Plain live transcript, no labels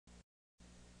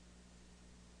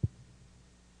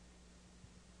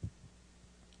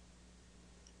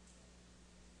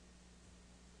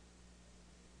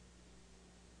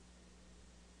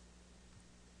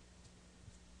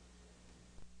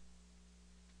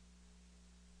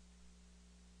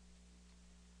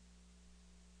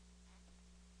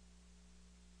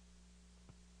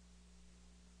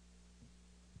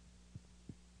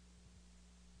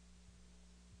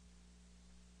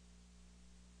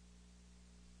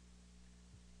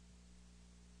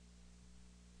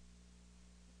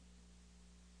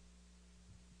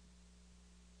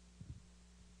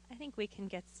think we can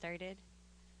get started.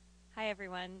 Hi,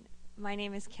 everyone. My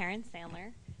name is Karen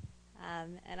Sandler,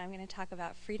 and I'm going to talk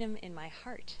about freedom in my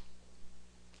heart.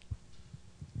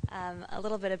 A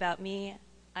little bit about me.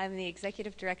 I'm the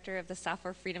executive director of the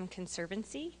Software Freedom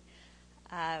Conservancy,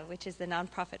 which is the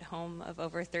nonprofit home of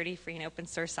over 30 free and open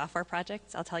source software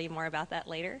projects. I'll tell you more about that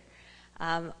later.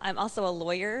 I'm also a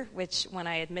lawyer, which when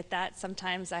I admit that,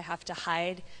 sometimes I have to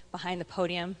hide behind the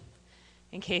podium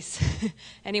in case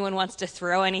anyone wants to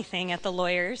throw anything at the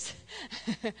lawyers.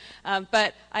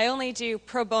 But I only do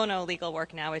pro bono legal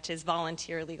work now, which is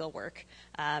volunteer legal work.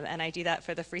 And I do that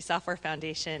for the Free Software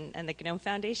Foundation and the GNOME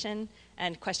Foundation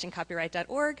and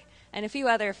questioncopyright.org and a few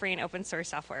other free and open source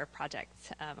software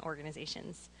projects,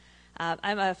 organizations.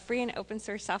 I'm a free and open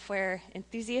source software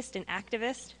enthusiast and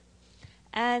activist.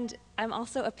 And I'm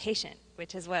also a patient,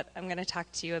 which is what I'm going to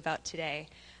talk to you about today.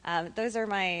 Those are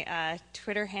my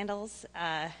Twitter handles.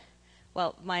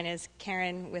 Well, mine is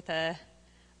Karen with a,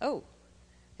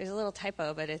 there's a little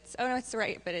typo, but it's, no, it's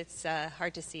right, but it's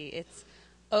hard to see. It's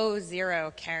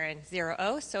 00 Karen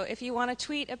 00. So if you want to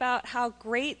tweet about how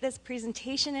great this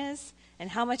presentation is and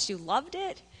how much you loved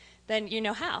it, then you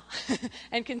know how.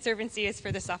 And Conservancy is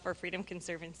for the Software Freedom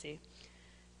Conservancy.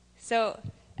 So,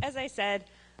 as I said,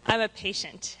 I'm a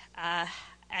patient. I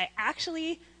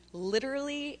actually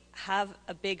literally have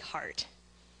a big heart.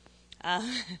 I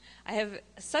have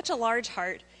such a large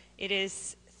heart, it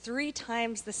is 3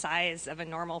 times the size of a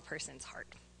normal person's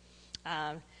heart.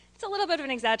 It's a little bit of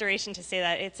an exaggeration to say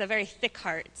that. It's a very thick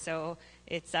heart, so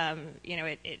it's,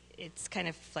 it's kind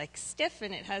of like stiff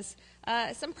and it has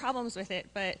some problems with it,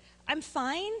 but I'm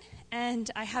fine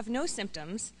and I have no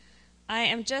symptoms. I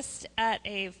am just at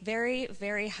a very,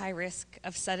 very high risk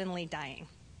of suddenly dying.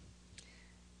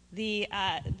 The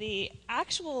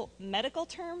actual medical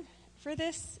term for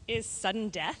this is sudden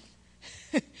death,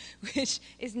 which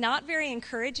is not very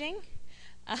encouraging.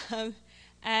 So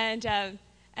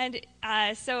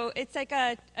it's like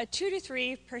a 2 to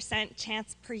 3%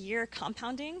 chance per year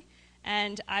compounding,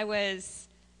 and I was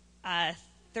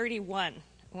 31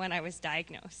 when I was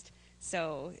diagnosed.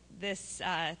 So this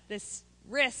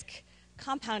risk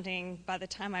compounding by the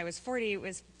time I was 40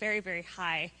 was very, very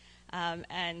high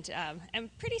and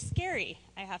pretty scary,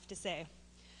 I have to say.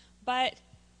 But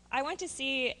I went to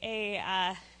see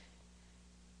a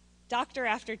doctor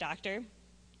after doctor,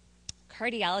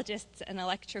 cardiologists and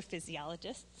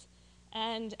electrophysiologists,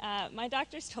 and my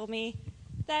doctors told me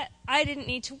that I didn't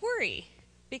need to worry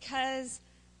because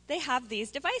they have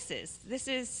these devices. This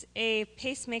is a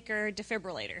pacemaker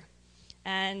defibrillator,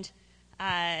 and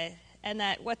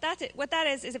that what that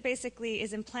is it basically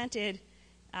is implanted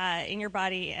in your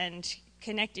body and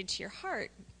connected to your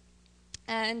heart.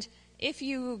 And if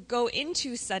you go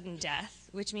into sudden death,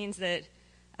 which means that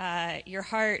your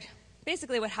heart,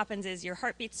 basically what happens is your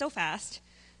heart beats so fast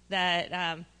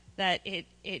that it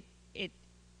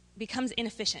becomes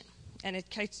inefficient, and it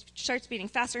starts beating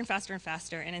faster and faster and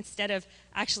faster, and instead of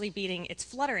actually beating, it's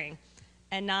fluttering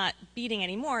and not beating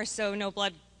anymore, so no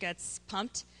blood gets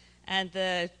pumped, and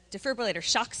the defibrillator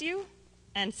shocks you,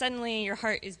 and suddenly your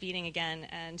heart is beating again,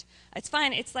 and it's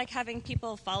fine. It's like having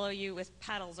people follow you with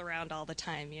paddles around all the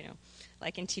time,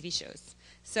 like in TV shows.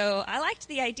 So I liked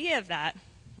the idea of that.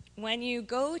 When you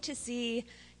go to see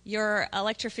your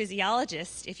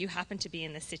electrophysiologist, if you happen to be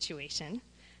in this situation,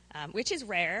 which is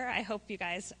rare, I hope you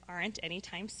guys aren't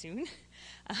anytime soon,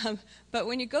 but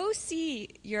when you go see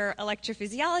your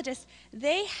electrophysiologist,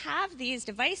 they have these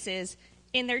devices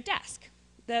in their desk.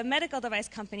 The medical device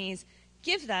companies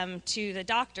give them to the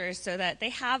doctors so that they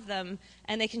have them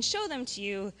and they can show them to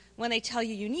you when they tell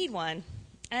you you need one.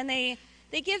 And they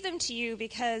give them to you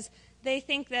because they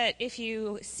think that if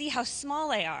you see how small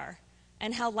they are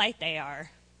and how light they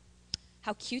are,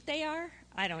 how cute they are,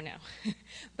 I don't know.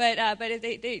 but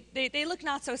they look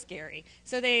not so scary.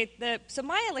 So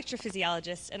my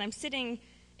electrophysiologist, and I'm sitting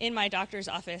in my doctor's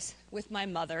office with my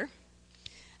mother,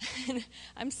 and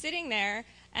I'm sitting there,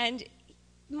 and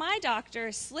my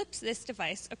doctor slips this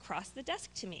device across the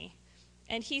desk to me,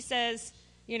 and he says,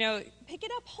 pick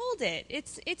it up, hold it.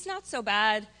 It's not so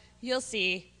bad. You'll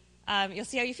see. You'll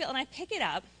see how you feel. And I pick it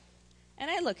up, and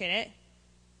I look at it,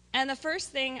 and the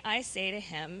first thing I say to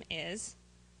him is,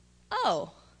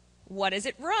 "Oh, what does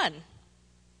it run?"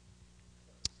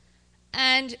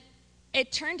 And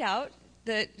it turned out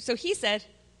so he said,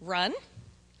 "Run?"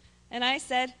 And I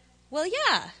said, "Well,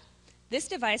 yeah, this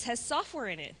device has software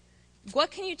in it.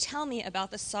 What can you tell me about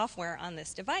the software on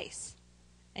this device?"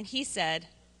 And he said,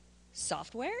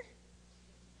 "Software?"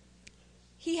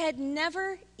 He had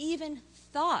never even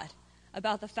thought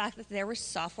about the fact that there was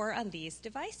software on these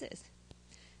devices.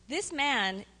 This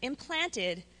man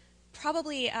implanted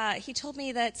he told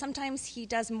me that sometimes he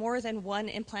does more than one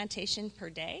implantation per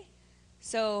day.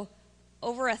 So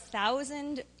over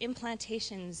 1,000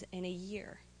 implantations in a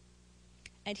year.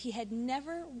 And he had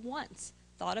never once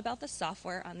thought about the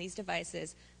software on these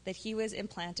devices that he was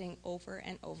implanting over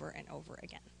and over and over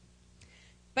again.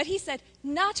 But he said,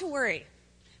 not to worry,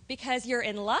 because you're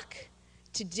in luck.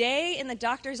 Today in the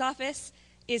doctor's office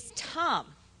is Tom.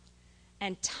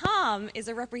 And Tom is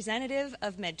a representative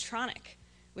of Medtronic,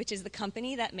 which is the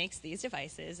company that makes these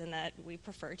devices and that we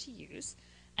prefer to use.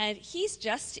 And he's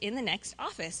just in the next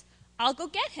office. I'll go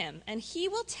get him, and he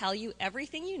will tell you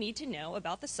everything you need to know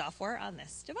about the software on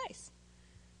this device.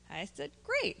 I said,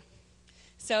 great.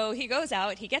 So he goes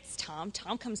out, he gets Tom.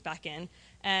 Tom comes back in,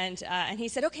 and he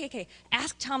said, okay,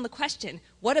 ask Tom the question.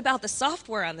 What about the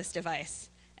software on this device?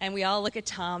 And we all look at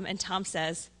Tom, and Tom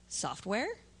says, software?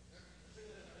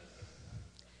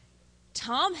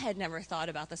 Tom had never thought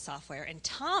about the software, and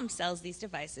Tom sells these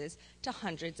devices to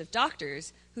hundreds of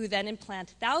doctors who then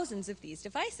implant thousands of these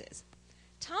devices.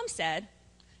 Tom said,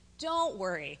 don't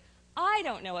worry, I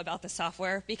don't know about the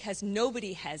software because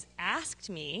nobody has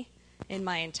asked me in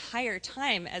my entire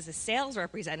time as a sales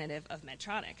representative of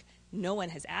Medtronic. No one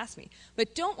has asked me.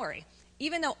 But don't worry,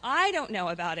 even though I don't know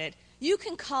about it, you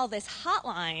can call this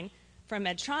hotline from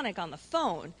Medtronic on the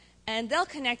phone, and they'll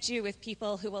connect you with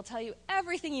people who will tell you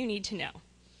everything you need to know.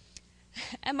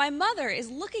 And my mother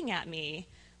is looking at me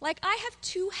like I have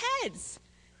two heads.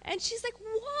 And she's like,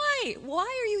 why? Why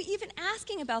are you even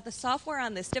asking about the software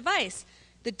on this device?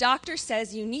 The doctor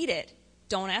says you need it.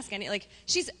 Don't ask any. Like,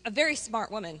 she's a very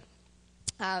smart woman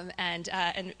and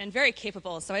very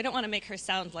capable. So I don't want to make her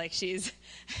sound like she's,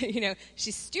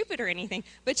 she's stupid or anything.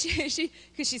 But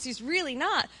she's really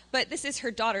not. But this is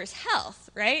her daughter's health,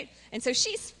 right? And so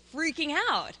she's freaking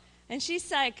out. And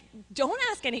she's like, don't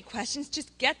ask any questions.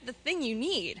 Just get the thing you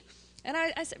need. And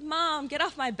I said, Mom, get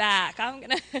off my back.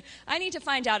 I need to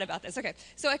find out about this. Okay,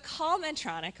 so I call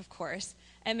Medtronic, of course,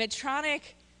 and Medtronic,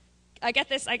 I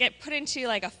get put into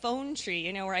like a phone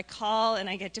tree, where I call and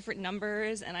I get different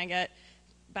numbers and I get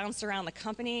bounced around the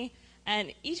company.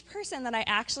 And each person that I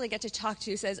actually get to talk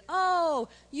to says, oh,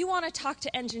 you want to talk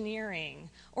to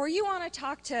engineering, or you want to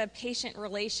talk to patient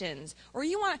relations, or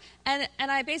you want, and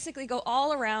I basically go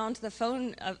all around the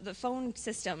phone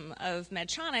system of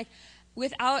Medtronic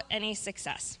without any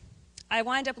success. I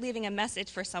wind up leaving a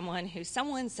message for someone who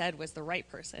someone said was the right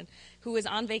person, who was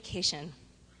on vacation.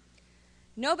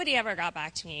 Nobody ever got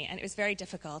back to me, and it was very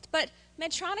difficult. But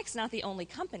Medtronic's not the only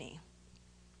company.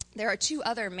 There are two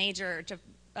other major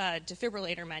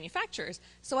defibrillator manufacturers,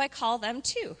 so I call them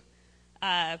too,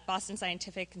 Boston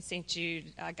Scientific and St.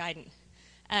 Jude Guidant.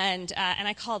 And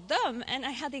I called them, and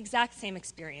I had the exact same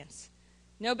experience.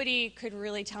 Nobody could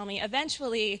really tell me.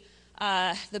 Eventually,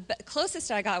 the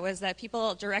closest I got was that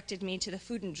people directed me to the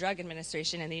Food and Drug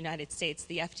Administration in the United States,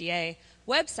 the FDA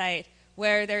website,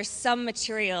 where there's some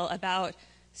material about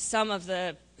some of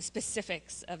the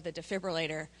specifics of the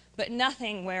defibrillator, but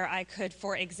nothing where I could,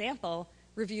 for example,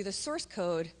 review the source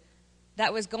code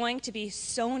that was going to be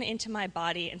sewn into my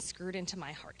body and screwed into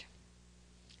my heart.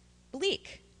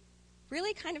 Bleak.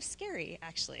 Really kind of scary,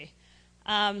 actually.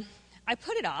 I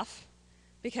put it off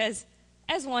because,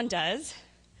 as one does,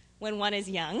 when one is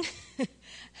young,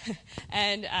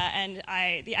 and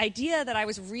the idea that I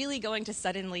was really going to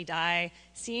suddenly die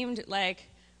seemed like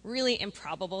really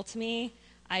improbable to me.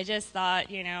 I just thought,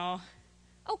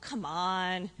 oh, come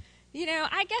on.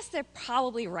 I guess they're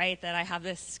probably right that I have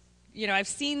this, I've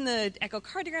seen the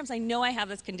echocardiograms, I know I have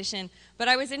this condition, but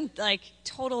I was in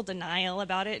total denial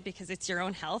about it because it's your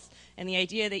own health, and the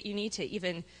idea that you need to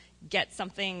even get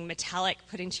something metallic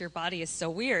put into your body is so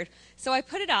weird. So I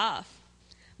put it off.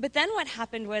 But then what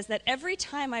happened was that every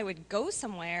time I would go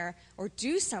somewhere or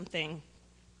do something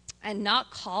and not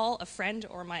call a friend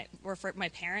or my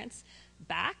parents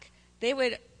back, they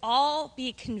would all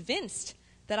be convinced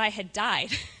that I had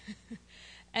died.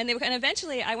 And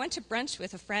eventually I went to brunch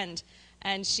with a friend,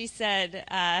 and she said,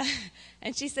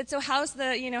 so how's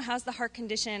the heart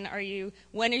condition?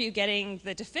 When are you getting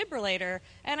the defibrillator?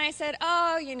 And I said,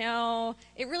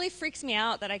 it really freaks me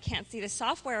out that I can't see the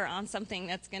software on something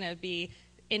that's going to be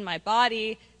in my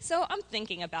body, so I'm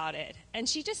thinking about it. And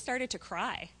she just started to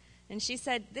cry. And she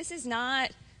said, this is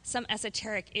not some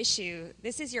esoteric issue.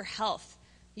 This is your health.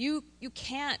 You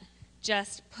can't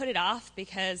just put it off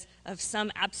because of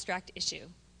some abstract issue.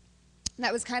 And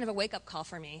that was kind of a wake-up call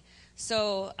for me.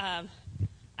 So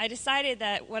I decided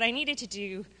that what I needed to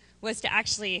do was to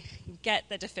actually get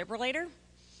the defibrillator.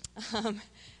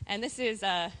 And this is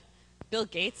Bill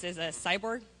Gates is a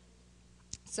cyborg.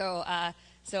 So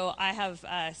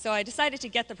I decided to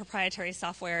get the proprietary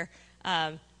software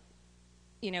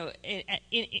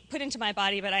put into my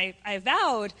body, but I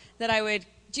vowed that I would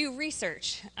do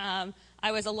research.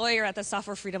 I was a lawyer at the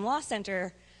Software Freedom Law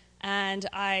Center, and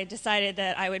I decided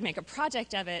that I would make a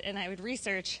project of it, and I would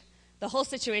research the whole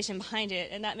situation behind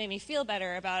it, and that made me feel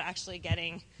better about actually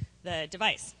getting the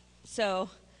device. So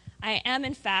I am,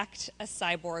 in fact, a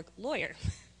cyborg lawyer,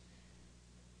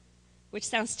 which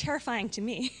sounds terrifying to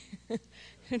me.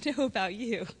 I don't know about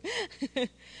you.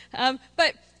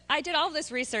 But I did all of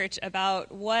this research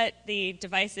about what the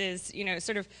devices,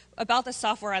 sort of about the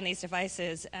software on these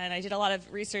devices, and I did a lot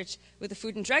of research with the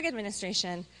Food and Drug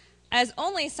Administration as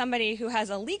only somebody who has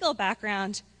a legal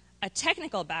background, a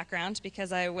technical background,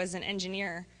 because I was an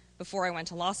engineer before I went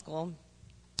to law school,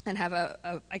 and have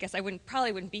I guess I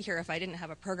probably wouldn't be here if I didn't have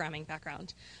a programming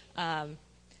background.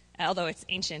 Although it's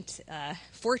ancient,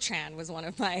 Fortran was one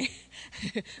of my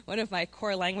one of my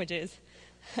core languages.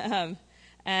 And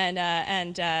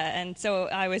so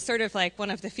I was sort of like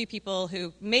one of the few people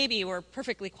who maybe were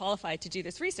perfectly qualified to do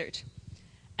this research.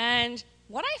 And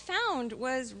what I found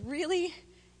was really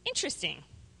interesting,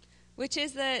 which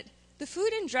is that the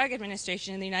Food and Drug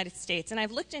Administration in the United States, and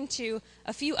I've looked into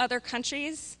a few other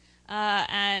countries,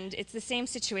 and it's the same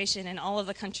situation in all of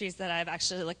the countries that I've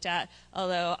actually looked at,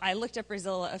 although I looked at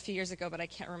Brazil a few years ago, but I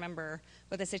can't remember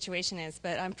what the situation is,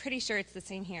 but I'm pretty sure it's the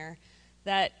same here,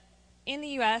 that in the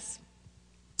U.S.,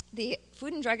 the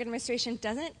Food and Drug Administration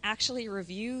doesn't actually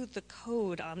review the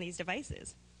code on these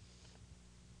devices.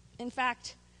 In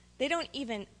fact, they don't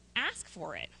even ask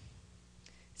for it.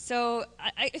 So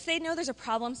if they know there's a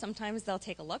problem, sometimes they'll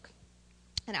take a look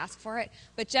and ask for it,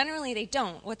 but generally they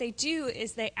don't. What they do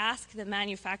is they ask the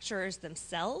manufacturers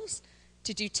themselves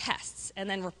to do tests and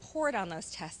then report on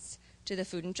those tests to the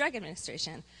Food and Drug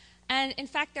Administration. And in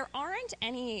fact, there aren't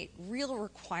any real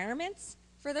requirements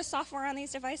for the software on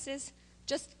these devices,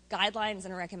 just guidelines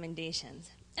and recommendations.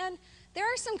 And there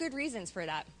are some good reasons for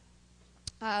that.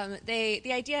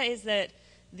 The idea is that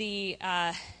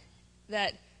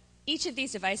that each of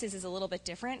these devices is a little bit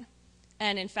different,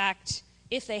 and in fact,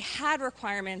 if they had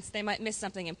requirements, they might miss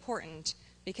something important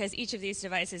because each of these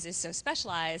devices is so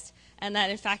specialized, and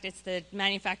that in fact it's the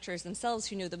manufacturers themselves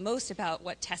who know the most about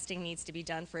what testing needs to be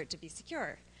done for it to be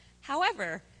secure.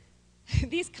 However,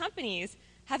 these companies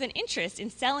have an interest in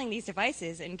selling these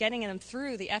devices and getting them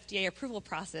through the FDA approval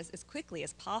process as quickly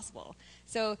as possible.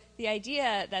 So the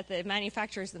idea that the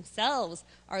manufacturers themselves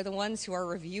are the ones who are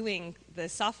reviewing the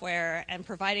software and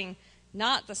providing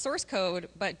not the source code,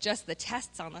 but just the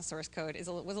tests on the source code was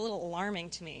a little alarming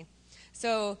to me.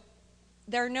 So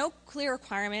there are no clear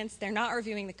requirements, they're not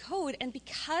reviewing the code, and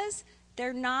because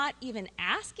they're not even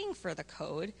asking for the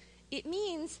code, it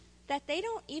means that they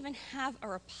don't even have a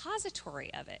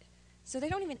repository of it. So they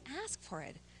don't even ask for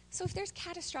it. So if there's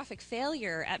catastrophic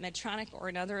failure at Medtronic or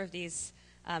another of these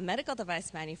medical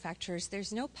device manufacturers,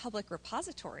 there's no public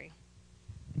repository.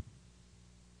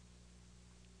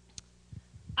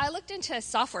 I looked into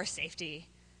software safety,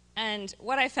 and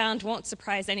what I found won't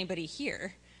surprise anybody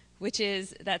here, which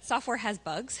is that software has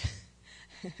bugs.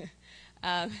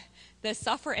 The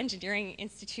Software Engineering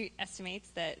Institute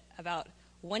estimates that about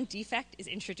one defect is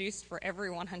introduced for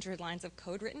every 100 lines of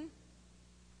code written.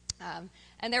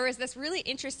 And there was this really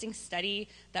interesting study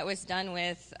that was done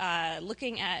with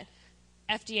looking at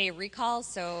FDA recalls,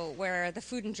 so where the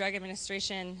Food and Drug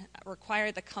Administration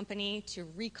required the company to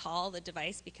recall the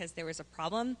device because there was a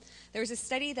problem. There was a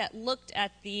study that looked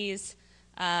at these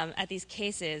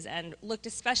cases and looked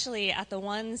especially at the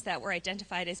ones that were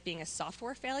identified as being a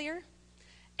software failure.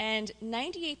 And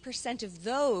 98% of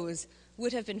those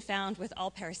would have been found with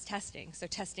all-pairs testing, so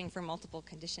testing for multiple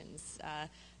conditions.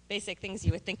 Basic things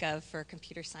you would think of for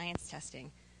computer science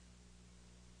testing.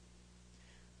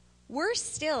 Worse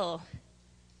still,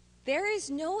 there is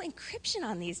no encryption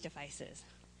on these devices.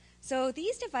 So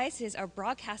these devices are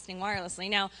broadcasting wirelessly.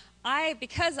 Now,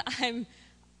 because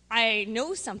I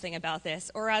know something about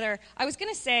this, or rather, I was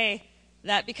going to say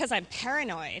that because I'm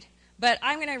paranoid, but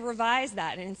I'm going to revise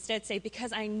that and instead say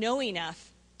because I know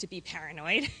enough to be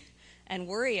paranoid and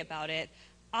worry about it,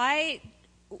 I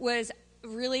was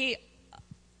really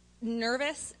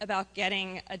nervous about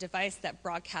getting a device that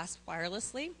broadcasts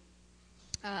wirelessly,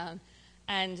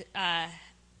 and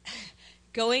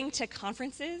going to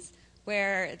conferences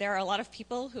where there are a lot of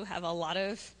people who have a lot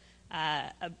of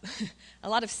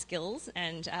skills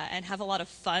and have a lot of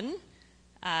fun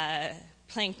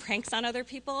playing pranks on other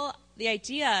people. The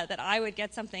idea that I would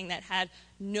get something that had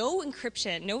no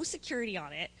encryption, no security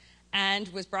on it, and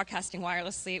was broadcasting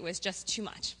wirelessly, it was just too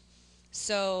much.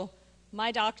 So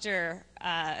my doctor,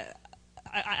 I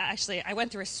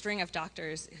went through a string of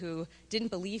doctors who didn't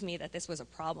believe me that this was a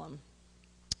problem.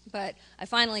 But I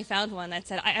finally found one that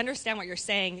said, I understand what you're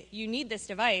saying. You need this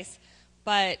device,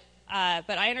 but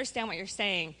I understand what you're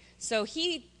saying. So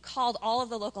he called all of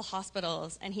the local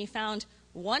hospitals, and he found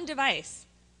one device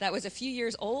that was a few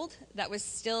years old, that was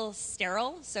still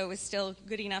sterile, so it was still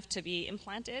good enough to be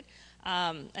implanted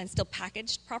and still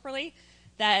packaged properly,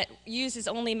 that uses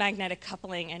only magnetic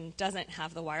coupling and doesn't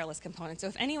have the wireless component. So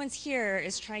if anyone's here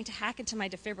is trying to hack into my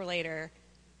defibrillator,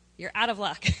 you're out of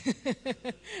luck.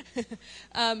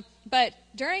 But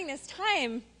during this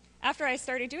time, after I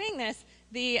started doing this,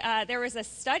 there was a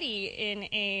study in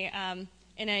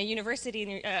a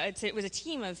university. It was a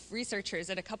team of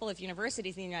researchers at a couple of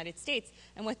universities in the United States,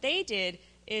 and what they did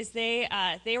is they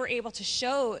were able to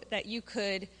show that you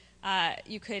could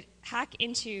hack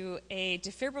into a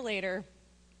defibrillator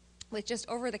with just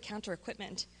over-the-counter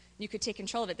equipment. You could take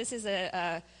control of it. This is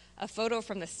a photo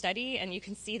from the study, and you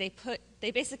can see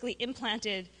they basically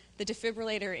implanted the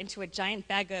defibrillator into a giant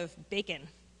bag of bacon,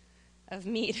 of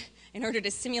meat, in order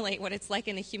to simulate what it's like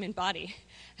in the human body.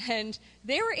 And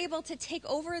they were able to take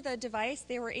over the device.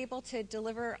 They were able to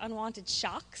deliver unwanted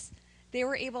shocks. They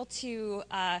were able to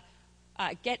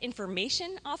get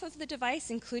information off of the device,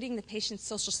 including the patient's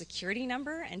social security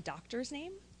number and doctor's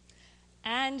name.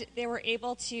 And they were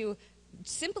able to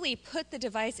simply put the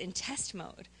device in test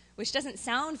mode, which doesn't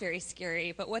sound very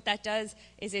scary, but what that does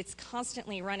is it's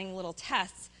constantly running little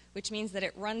tests, which means that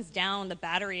it runs down the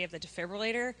battery of the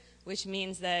defibrillator, which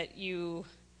means that you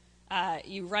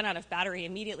run out of battery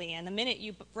immediately. And the minute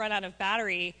you run out of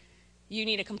battery, you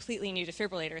need a completely new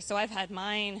defibrillator. So I've had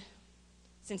mine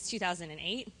since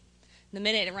 2008. The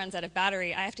minute it runs out of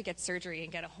battery, I have to get surgery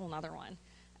and get a whole nother one.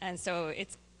 And so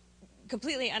it's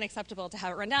completely unacceptable to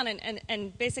have it run down.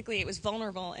 And basically, it was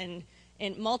vulnerable in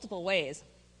multiple ways.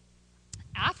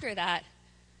 After that,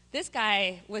 this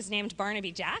guy was named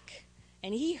Barnaby Jack,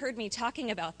 and he heard me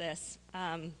talking about this.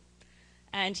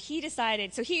 And he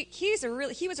decided, so he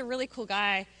was a really cool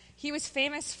guy. He was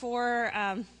famous for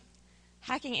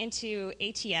hacking into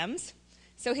ATMs.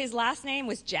 So his last name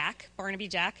was Jack, Barnaby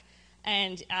Jack,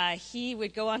 and he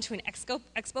would go onto an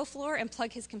expo floor and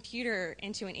plug his computer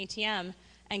into an ATM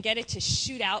and get it to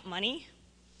shoot out money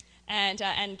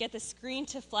and get the screen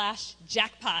to flash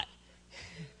jackpot,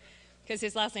 because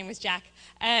his last name was Jack.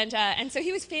 And so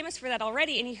he was famous for that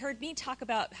already, and he heard me talk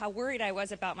about how worried I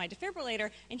was about my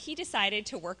defibrillator, and he decided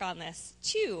to work on this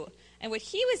too. And what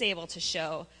he was able to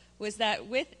show was that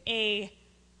with a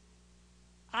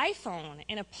iPhone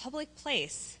in a public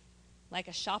place, like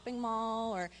a shopping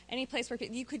mall or any place where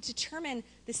you could determine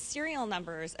the serial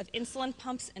numbers of insulin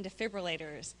pumps and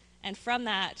defibrillators, and from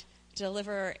that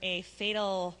deliver a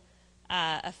fatal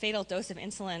dose of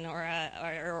insulin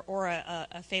or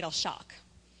a fatal shock,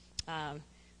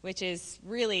 which is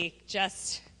really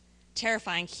just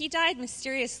terrifying. He died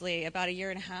mysteriously about 1.5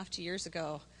 years, 2 years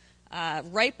ago,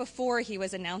 right before he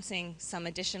was announcing some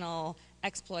additional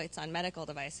exploits on medical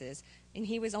devices, and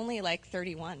he was only like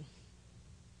 31.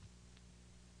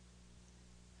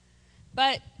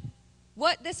 But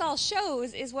what this all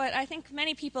shows is what I think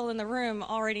many people in the room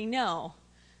already know,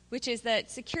 which is that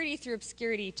security through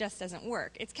obscurity just doesn't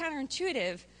work. It's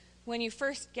counterintuitive when you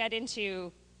first get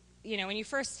into, when you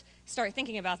first start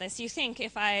thinking about this. You think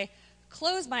if I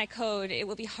close my code, it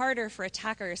will be harder for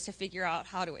attackers to figure out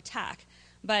how to attack.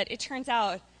 But it turns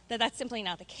out that that's simply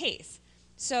not the case.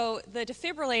 So the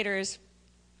defibrillators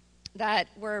that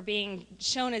were being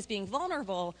shown as being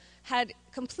vulnerable had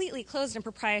completely closed and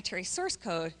proprietary source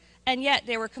code, and yet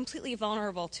they were completely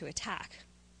vulnerable to attack.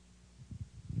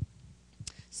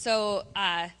 So,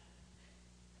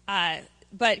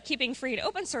 but keeping free to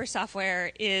open source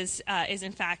software is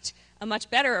in fact a much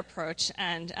better approach,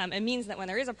 and it means that when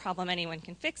there is a problem, anyone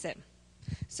can fix it.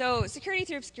 So security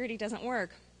through obscurity doesn't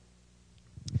work.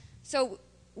 So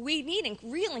we need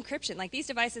real encryption. Like, these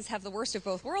devices have the worst of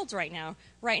both worlds right now.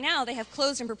 Right now, they have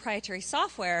closed and proprietary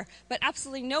software, but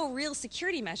absolutely no real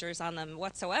security measures on them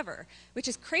whatsoever, which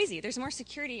is crazy. There's more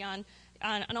security on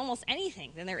almost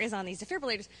anything than there is on these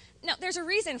defibrillators. Now, there's a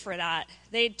reason for that.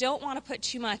 They don't want to put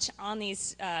too much on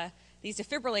these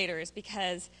defibrillators,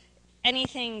 because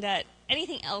anything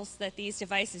else that these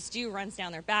devices do runs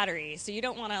down their battery. So you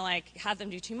don't want to have them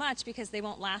do too much, because they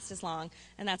won't last as long,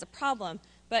 and that's a problem.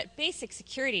 But basic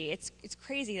security, it's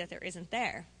crazy that there isn't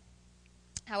there.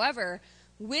 However,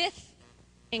 with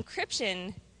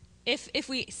encryption, if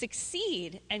we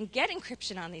succeed and get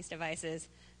encryption on these devices,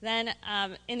 then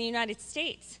in the United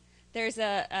States, there's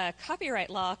a copyright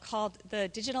law called the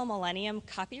Digital Millennium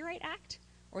Copyright Act,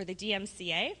 or the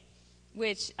DMCA,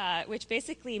 which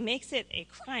basically makes it a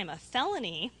crime, a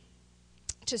felony,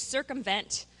 to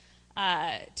circumvent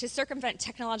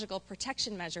technological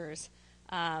protection measures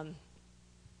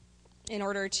in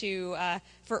order to,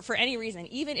 for any reason,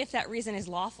 even if that reason is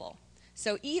lawful.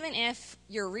 So even if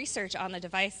your research on the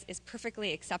device is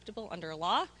perfectly acceptable under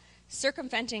law,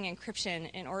 circumventing encryption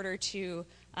in order to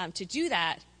do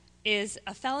that is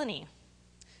a felony.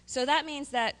 So that means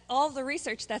that all the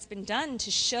research that's been done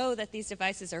to show that these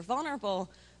devices are vulnerable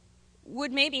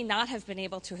would maybe not have been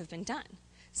able to have been done.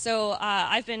 So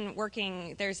I've been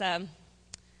working, there's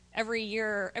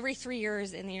every 3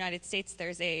 years in the United States,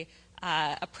 there's a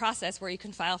process where you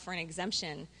can file for an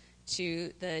exemption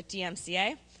to the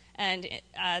DMCA. And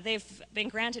they've been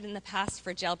granted in the past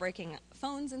for jailbreaking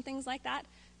phones and things like that.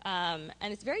 And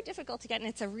it's very difficult to get, and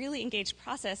it's a really engaged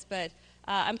process, but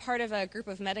I'm part of a group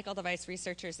of medical device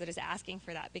researchers that is asking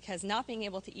for that, because not being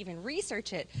able to even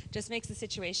research it just makes the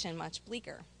situation much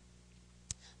bleaker.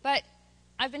 But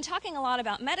I've been talking a lot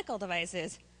about medical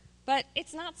devices, but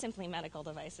it's not simply medical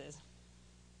devices.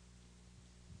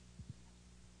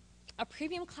 A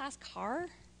premium class car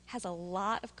has a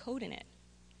lot of code in it,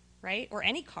 right? Or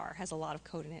any car has a lot of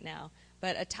code in it now.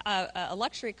 But a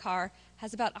luxury car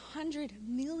has about 100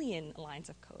 million lines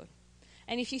of code.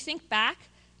 And if you think back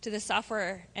to the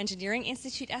Software Engineering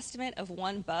Institute estimate of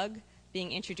one bug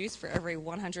being introduced for every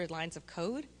 100 lines of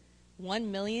code,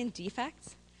 1 million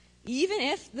defects, even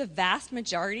if the vast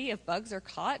majority of bugs are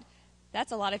caught,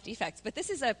 that's a lot of defects. But this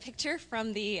is a picture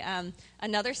from the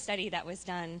another study that was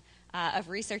done of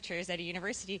researchers at a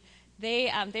university.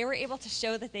 They were able to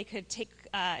show that they could take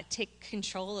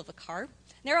control of a car.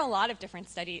 There are a lot of different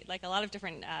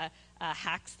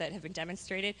hacks that have been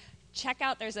demonstrated. Check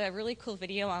out, there's a really cool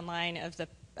video online of the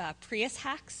Prius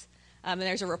hacks. And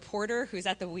there's a reporter who's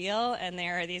at the wheel, and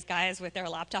there are these guys with their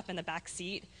laptop in the back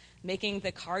seat making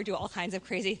the car do all kinds of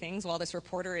crazy things while this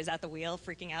reporter is at the wheel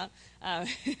freaking out.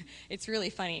 It's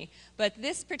really funny. But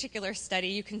this particular study,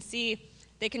 you can see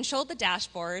they controlled the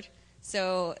dashboard.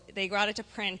 So they got it to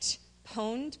print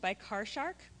pwned by Car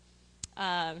Shark.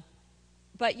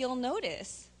 But you'll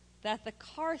notice that the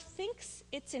car thinks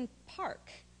it's in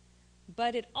park,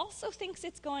 but it also thinks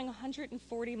it's going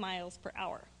 140 miles per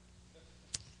hour.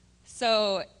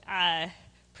 So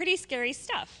pretty scary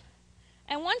stuff.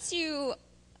 And once you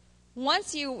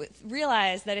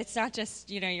realize that it's not just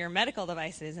your medical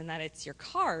devices and that it's your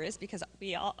cars, because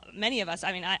many of us,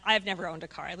 I mean, I've never owned a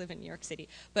car. I live in New York City,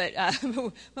 but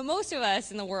most of us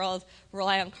in the world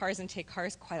rely on cars and take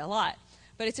cars quite a lot.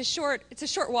 But it's a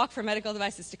short walk from medical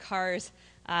devices to cars,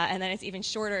 and then it's even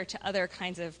shorter to other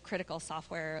kinds of critical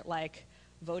software like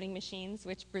voting machines,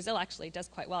 which Brazil actually does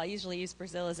quite well. I usually use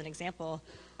Brazil as an example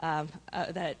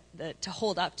to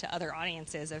hold up to other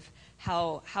audiences of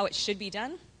how it should be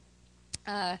done.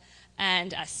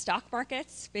 And stock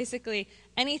markets, basically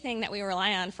anything that we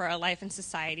rely on for our life and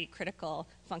society critical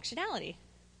functionality.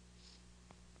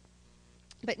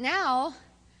 But now,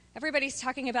 everybody's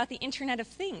talking about the Internet of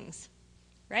Things,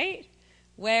 right?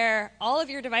 Where all of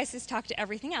your devices talk to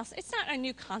everything else. It's not a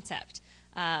new concept.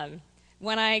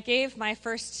 When I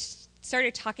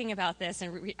started talking about this,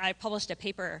 and I published a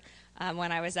paper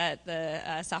when I was at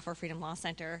the Software Freedom Law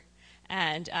Center,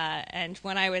 and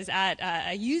when I was at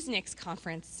a Usenix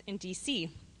conference in D.C.,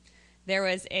 there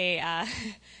was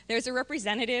a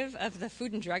representative of the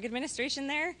Food and Drug Administration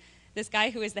there, this guy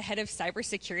who is the head of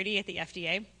cybersecurity at the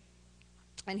FDA,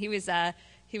 and he was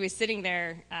sitting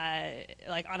there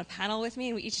on a panel with me,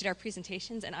 and we each did our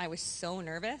presentations, and I was so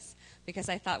nervous because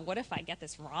I thought, what if I get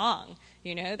this wrong?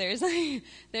 There's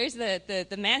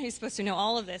the man who's supposed to know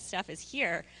all of this stuff is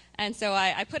here. And so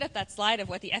I put up that slide of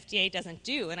what the FDA doesn't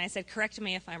do, and I said, correct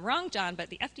me if I'm wrong, John, but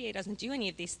the FDA doesn't do any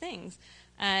of these things.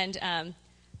 And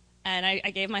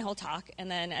I gave my whole talk,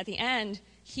 and then at the end,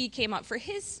 he came up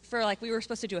we were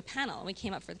supposed to do a panel, and we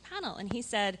came up for the panel, and he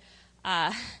said,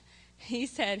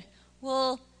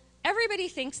 well, everybody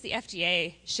thinks the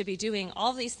FDA should be doing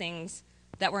all these things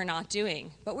that we're not doing,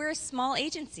 but we're a small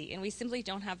agency, and we simply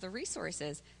don't have the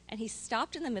resources. And he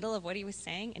stopped in the middle of what he was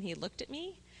saying, and he looked at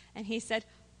me, and he said,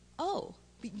 oh,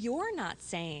 but you're not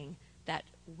saying that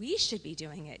we should be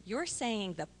doing it. You're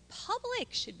saying the public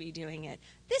should be doing it.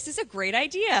 This is a great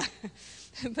idea.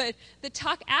 But the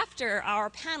talk after our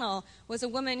panel was a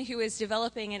woman who was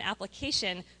developing an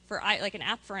application an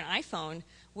app for an iPhone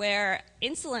where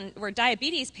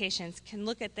diabetes patients can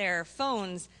look at their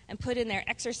phones and put in their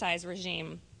exercise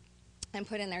regime and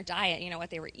put in their diet, what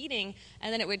they were eating,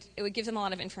 and then it would give them a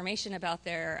lot of information about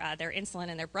their insulin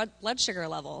and their blood sugar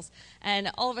levels.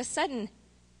 And all of a sudden,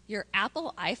 your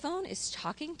Apple iPhone is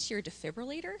talking to your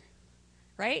defibrillator,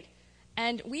 right?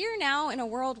 And we are now in a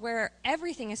world where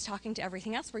everything is talking to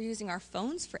everything else. We're using our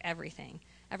phones for everything.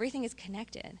 Everything is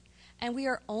connected. And we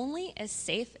are only as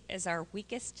safe as our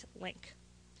weakest link.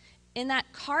 In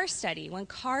that car study, when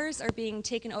cars are being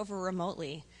taken over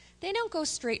remotely, they don't go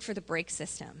straight for the brake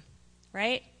system,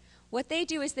 right? What they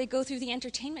do is they go through the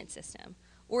entertainment system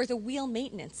or the wheel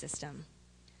maintenance system.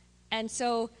 And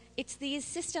so it's these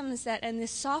systems and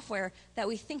this software that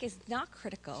we think is not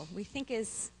critical, we think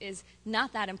is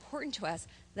not that important to us,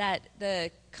 that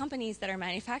the companies that are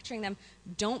manufacturing them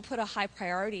don't put a high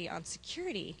priority on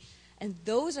security. And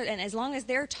and as long as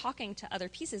they're talking to other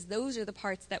pieces, those are the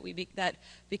parts that that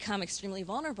become extremely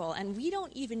vulnerable. And we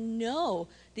don't even know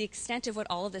the extent of what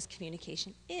all of this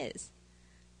communication is,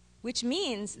 which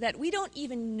means that we don't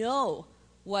even know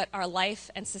what our life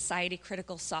and society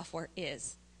critical software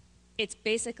is. It's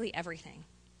basically everything,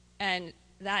 and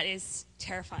that is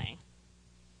terrifying.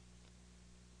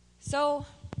 So,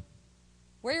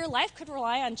 where your life could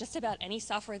rely on just about any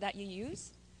software that you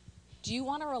use, do you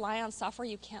want to rely on software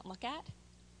you can't look at?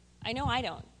 I know I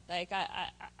don't.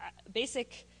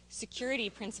 Basic security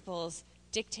principles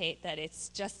dictate that it's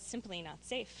just simply not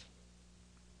safe.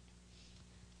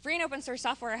 Free and open source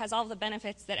software has all the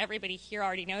benefits that everybody here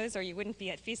already knows, or you wouldn't be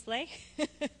at Feastley.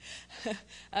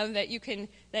 That you can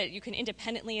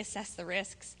independently assess the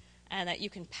risks, and that you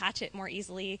can patch it more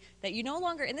easily. That you no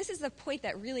longer, and this is the point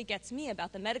that really gets me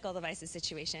about the medical devices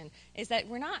situation, is that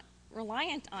we're not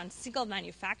reliant on single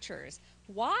manufacturers.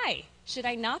 Why should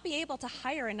I not be able to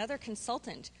hire another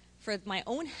consultant for my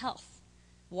own health?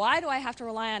 Why do I have to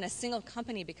rely on a single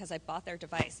company because I bought their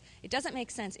device? It doesn't make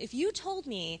sense. If you told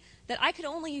me that I could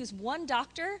only use one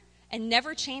doctor and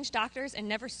never change doctors and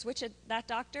never switch that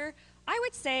doctor, I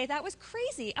would say that was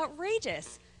crazy,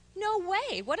 outrageous. No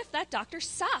way. What if that doctor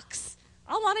sucks?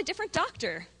 I'll want a different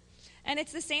doctor. And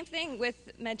it's the same thing with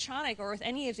Medtronic or with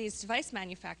any of these device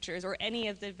manufacturers or any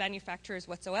of the manufacturers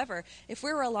whatsoever. If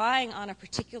we're relying on a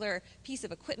particular piece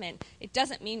of equipment, it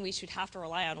doesn't mean we should have to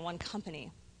rely on one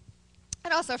company.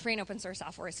 And also, free and open source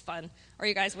software is fun, or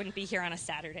you guys wouldn't be here on a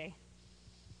Saturday.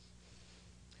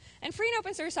 And free and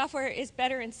open source software is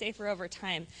better and safer over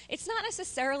time. It's not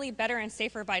necessarily better and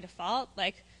safer by default.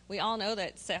 Like, we all know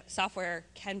that software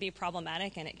can be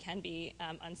problematic and it can be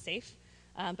unsafe.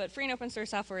 But free and open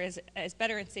source software is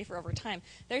better and safer over time.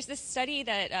 There's this study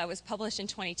that was published in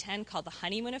 2010 called the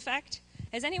honeymoon effect.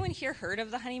 Has anyone here heard of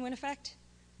the honeymoon effect?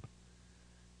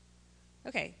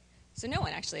 Okay. So no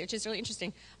one, actually, which is really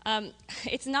interesting.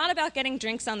 It's not about getting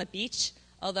drinks on the beach,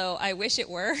 although I wish it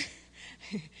were.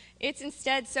 It's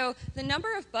instead, so the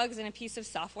number of bugs in a piece of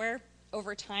software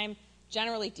over time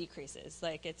generally decreases.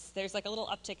 There's like a little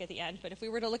uptick at the end, but if we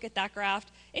were to look at that graph,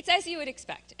 it's as you would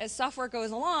expect. As software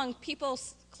goes along, people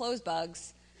close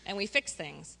bugs and we fix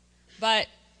things. But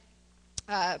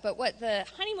what the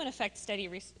honeymoon effect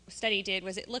study did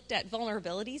was it looked at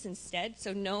vulnerabilities instead,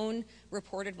 so known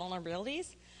reported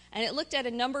vulnerabilities. And it looked at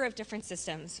a number of different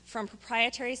systems, from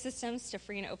proprietary systems to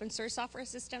free and open source software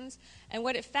systems. And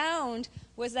what it found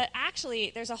was that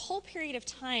actually there's a whole period of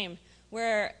time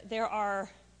where there are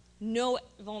no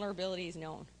vulnerabilities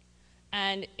known.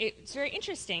 And it's very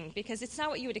interesting because it's not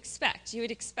what you would expect. You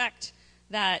would expect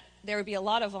that there would be a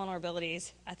lot of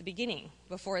vulnerabilities at the beginning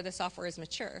before the software is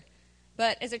mature.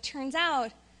 But as it turns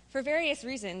out, for various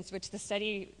reasons, which the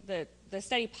study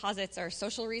posits are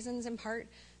social reasons in part,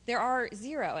 there are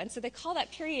zero. And so they call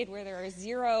that period where there are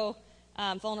zero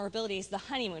vulnerabilities the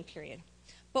honeymoon period.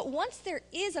 But once there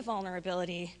is a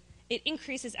vulnerability, it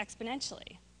increases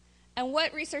exponentially. And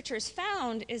what researchers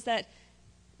found is that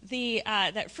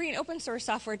that free and open source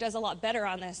software does a lot better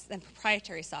on this than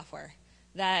proprietary software.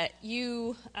 That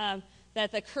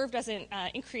the curve doesn't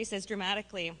increase as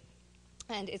dramatically,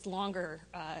 and it's longer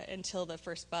until the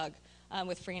first bug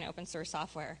with free and open source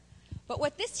software. But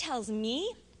what this tells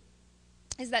me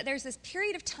is that there's this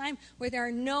period of time where there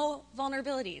are no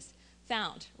vulnerabilities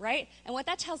found, right? And what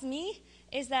that tells me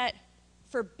is that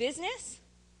for business,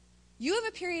 you have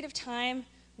a period of time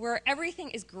where everything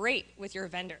is great with your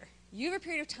vendor. You have a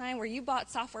period of time where you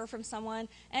bought software from someone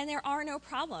and there are no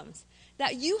problems.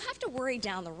 That you have to worry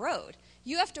down the road.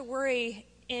 You have to worry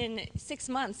in 6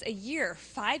 months, a year,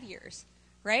 5 years,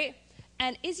 right?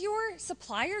 And is your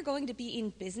supplier going to be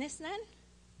in business then?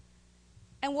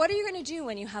 And what are you going to do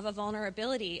when you have a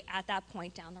vulnerability at that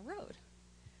point down the road?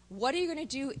 What are you going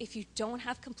to do if you don't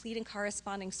have complete and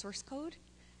corresponding source code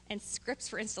and scripts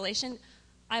for installation?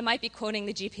 I might be quoting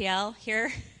the GPL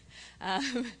here,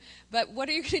 but what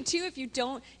are you going to do if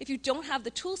you don't have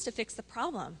the tools to fix the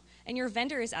problem and your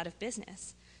vendor is out of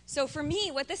business? So for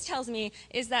me, what this tells me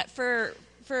is that for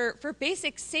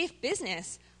basic safe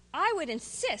business, I would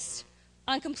insist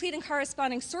on complete and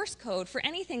corresponding source code for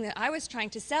anything that I was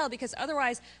trying to sell, because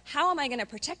otherwise, how am I going to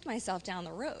protect myself down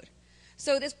the road?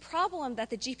 So this problem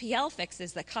that the GPL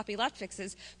fixes, that copyleft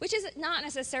fixes, which is not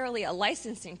necessarily a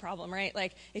licensing problem, right?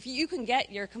 Like, if you can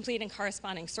get your complete and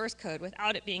corresponding source code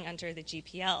without it being under the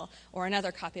GPL or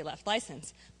another copyleft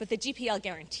license, but the GPL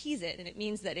guarantees it, and it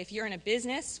means that if you're in a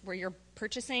business where you're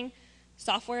purchasing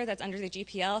software that's under the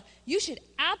GPL, you should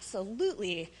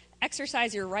absolutely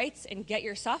exercise your rights and get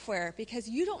your software, because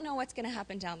you don't know what's going to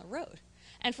happen down the road.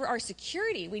 And for our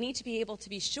security, we need to be able to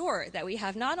be sure that we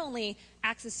have not only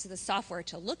access to the software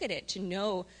to look at it, to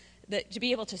know that, to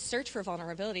be able to search for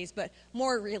vulnerabilities, but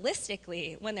more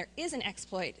realistically, when there is an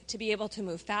exploit, to be able to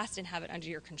move fast and have it under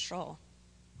your control.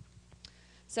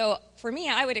 So for me,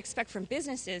 I would expect from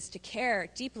businesses to care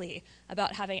deeply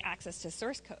about having access to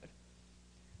source code.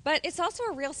 But it's also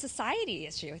a real society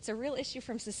issue. It's a real issue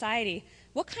from society.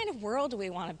 What kind of world do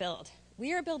we want to build?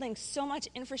 We are building so much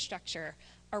infrastructure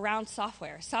around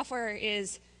software. Software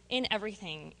is in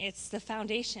everything. It's the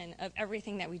foundation of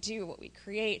everything that we do, what we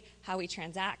create, how we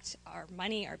transact, our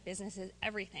money, our businesses,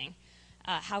 everything,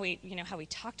 how we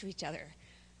talk to each other.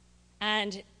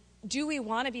 And do we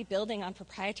want to be building on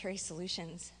proprietary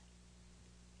solutions?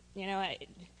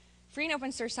 Free and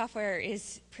open source software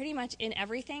is pretty much in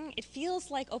everything. It feels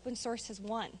like open source has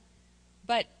won,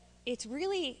 but it's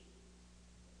really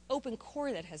open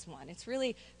core that has won. It's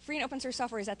really, free and open source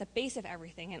software is at the base of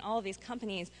everything, and all of these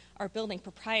companies are building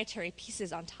proprietary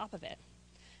pieces on top of it.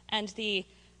 And the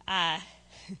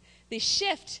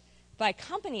shift by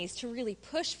companies to really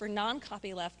push for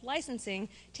non-copyleft licensing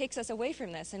takes us away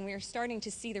from this, and we are starting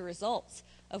to see the results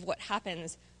of what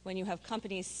happens when you have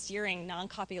companies steering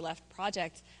non-copyleft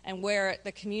projects and where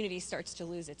the community starts to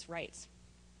lose its rights.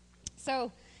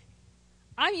 So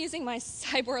I'm using my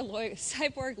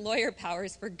cyborg lawyer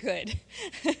powers for good.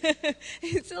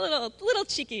 It's a little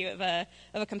cheeky of a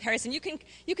comparison. You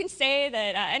can say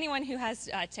that anyone who has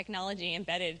technology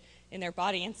embedded in their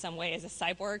body in some way is a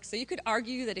cyborg. So you could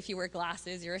argue that if you wear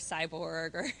glasses, you're a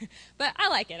cyborg. But I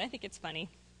like it. I think it's funny.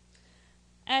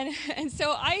 And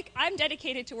so I'm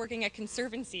dedicated to working at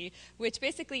Conservancy, which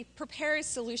basically prepares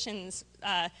solutions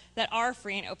that are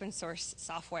free and open source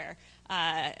software.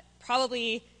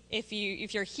 Probably, if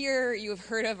you're here, you have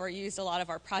heard of or used a lot of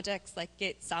our projects like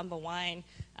Git, Samba Wine,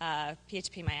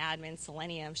 PHP MyAdmin,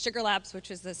 Selenium, Sugar Labs,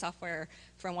 which is the software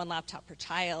from One Laptop Per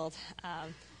Child,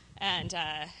 and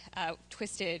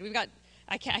Twisted. We've got,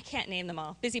 I can't name them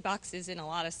all. BusyBox is in a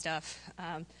lot of stuff.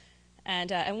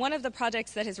 And one of the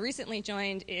projects that has recently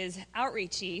joined is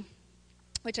Outreachy,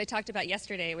 which I talked about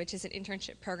yesterday, which is an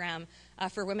internship program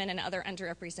for women and other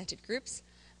underrepresented groups.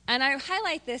 And I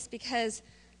highlight this because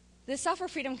the Software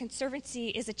Freedom Conservancy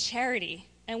is a charity,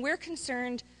 and we're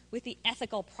concerned with the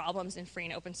ethical problems in free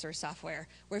and open source software.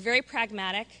 We're very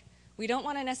pragmatic. We don't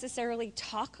want to necessarily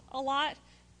talk a lot,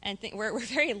 and we're a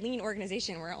very lean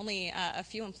organization. We're only a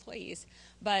few employees.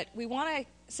 But we want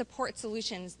to support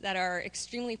solutions that are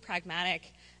extremely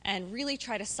pragmatic and really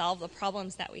try to solve the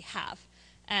problems that we have.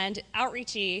 And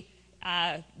Outreachy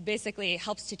basically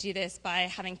helps to do this by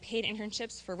having paid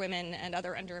internships for women and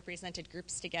other underrepresented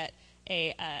groups to get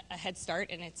a head start,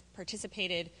 and it's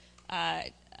participated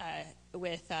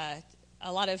with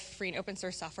a lot of free and open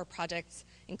source software projects,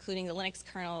 including the Linux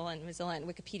kernel and Mozilla and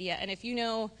Wikipedia. And if you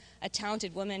know a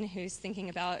talented woman who's thinking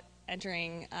about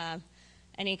entering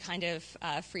any kind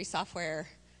of free software,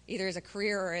 either as a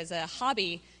career or as a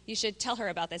hobby, you should tell her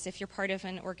about this. If you're part of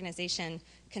an organization,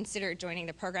 consider joining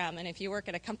the program. And if you work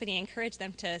at a company, encourage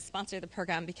them to sponsor the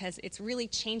program, because it's really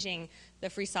changing the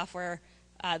free software,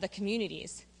 the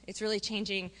communities. It's really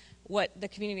changing what the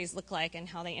communities look like and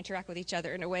how they interact with each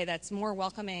other in a way that's more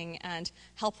welcoming and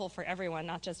helpful for everyone,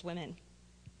 not just women.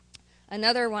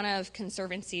 Another one of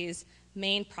Conservancy's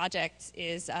main projects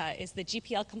is the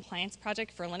GPL compliance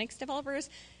project for Linux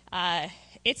developers.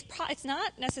 It's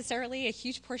not necessarily a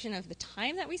huge portion of the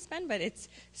time that we spend, but it's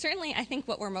certainly, I think,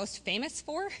 what we're most famous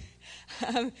for.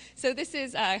 So this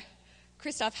is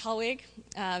Christoph Hellwig,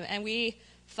 and we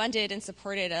funded and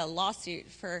supported a lawsuit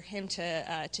for him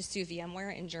to sue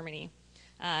VMware in Germany.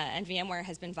 And VMware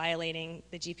has been violating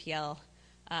the GPL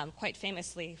quite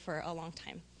famously for a long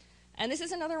time. And this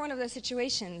is another one of those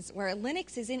situations where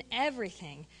Linux is in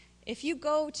everything. If you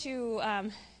go to a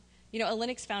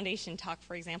Linux Foundation talk,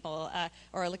 for example,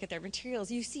 or look at their materials,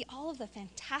 you see all of the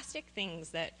fantastic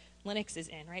things that Linux is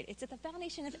in, right? It's at the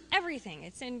foundation of everything.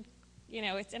 It's in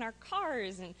it's in our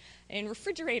cars and in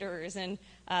refrigerators and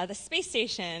the space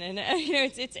station, and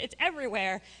it's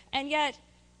everywhere. And yet,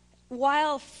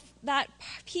 while that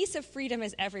piece of freedom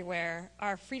is everywhere,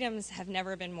 our freedoms have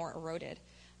never been more eroded.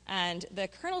 And the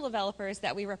kernel developers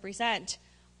that we represent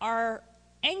are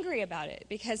angry about it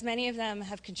because many of them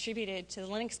have contributed to the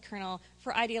Linux kernel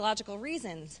for ideological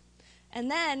reasons. And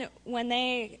then when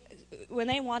they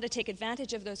want to take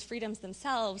advantage of those freedoms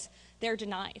themselves, they're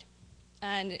denied.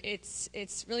 And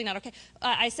it's really not okay.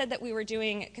 I said that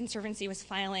Conservancy was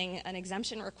filing an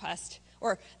exemption request,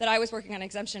 or that I was working on an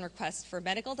exemption request for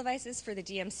medical devices for the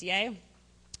DMCA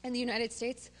in the United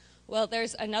States. Well,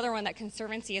 there's another one that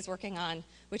Conservancy is working on,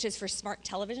 which is for smart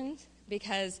televisions,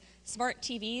 because smart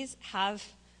TVs have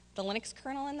the Linux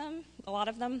kernel in them, a lot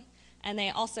of them, and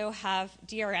they also have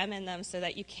DRM in them so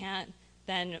that you can't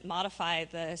then modify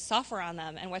the software on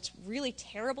them. And what's really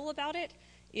terrible about it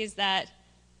is that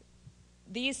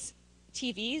these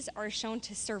TVs are shown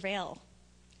to surveil.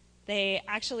 They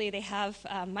have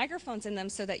microphones in them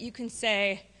so that you can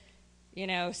say,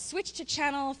 switch to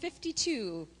channel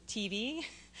 52 TV,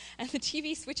 and the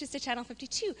TV switches to channel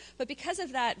 52. But because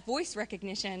of that voice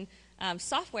recognition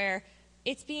software,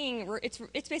 it's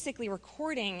basically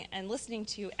recording and listening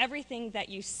to everything that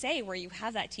you say where you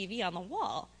have that TV on the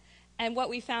wall. And what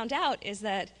we found out is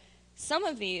that some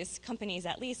of these companies,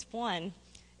 at least one,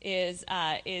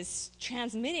 is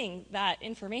transmitting that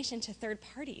information to third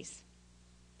parties.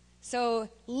 So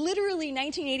literally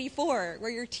 1984,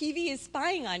 where your TV is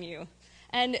spying on you.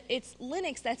 And it's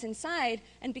Linux that's inside,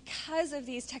 and because of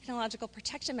these technological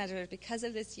protection measures, because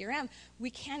of this DRM, we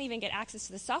can't even get access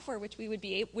to the software, which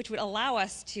would allow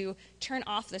us to turn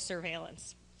off the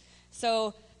surveillance.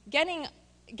 So getting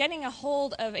a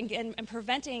hold of and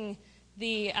preventing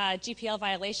the GPL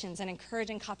violations and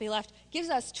encouraging copyleft gives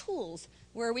us tools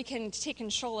where we can take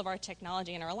control of our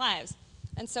technology in our lives.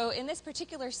 And so in this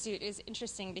particular suit is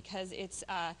interesting because it's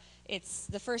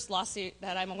the first lawsuit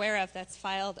that I'm aware of that's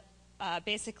filed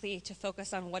basically to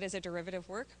focus on what is a derivative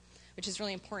work, which is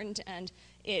really important, and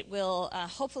it will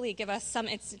hopefully give us some,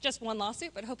 it's just one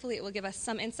lawsuit, but hopefully it will give us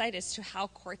some insight as to how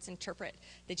courts interpret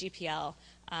the GPL.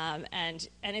 And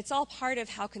it's all part of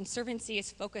how Conservancy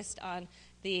is focused on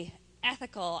the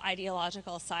ethical,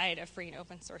 ideological side of free and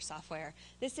open source software.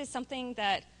 This is something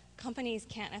that companies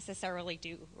can't necessarily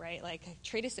do, right? Like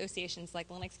trade associations like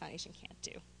Linux Foundation can't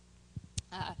do.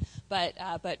 But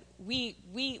we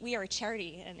are a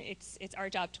charity, and it's our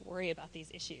job to worry about these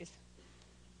issues.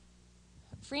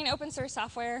 Free and open source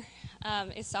software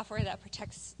is software that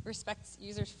respects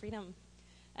users' freedom.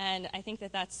 And I think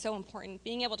that that's so important,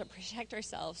 being able to protect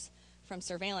ourselves from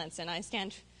surveillance. And I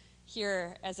stand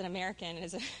here as an American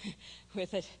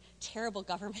with a terrible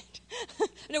government.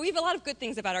 No, we have a lot of good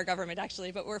things about our government,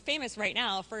 actually, but we're famous right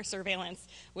now for surveillance,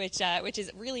 which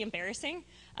is really embarrassing,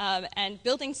 and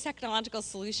building technological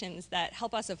solutions that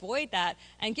help us avoid that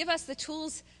and give us the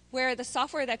tools where the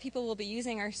software that people will be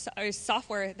using are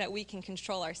software that we can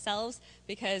control ourselves,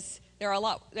 because there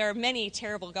are many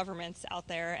terrible governments out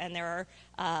there, and there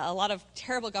are a lot of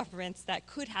terrible governments that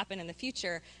could happen in the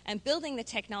future. And building the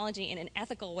technology in an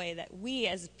ethical way that we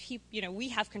as people, we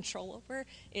have control over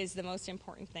is the most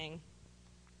important thing.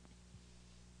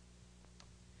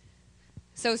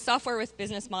 So software with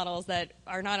business models that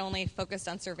are not only focused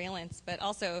on surveillance, but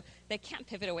also they can't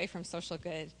pivot away from social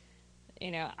good.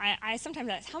 I sometimes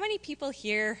ask, how many people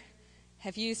here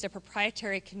have used a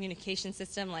proprietary communication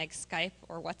system like Skype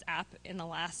or WhatsApp in the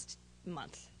last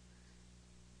month?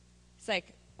 It's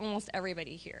like almost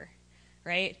everybody here,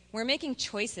 right? We're making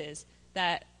choices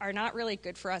that are not really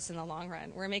good for us in the long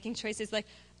run. We're making choices like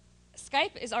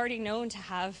Skype is already known to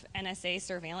have NSA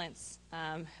surveillance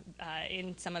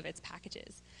in some of its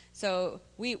packages. So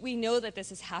we know that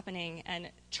this is happening, and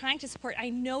trying to support, I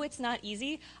know it's not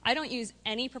easy. I don't use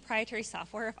any proprietary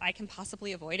software if I can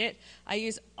possibly avoid it. I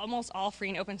use almost all free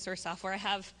and open source software. I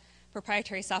have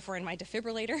proprietary software in my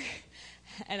defibrillator,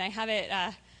 and I have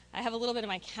a little bit of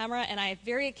my camera, and I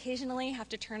very occasionally have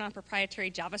to turn on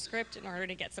proprietary JavaScript in order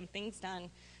to get some things done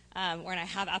when I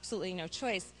have absolutely no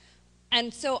choice.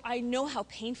 And so I know how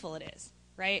painful it is,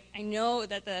 right? I know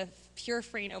that the pure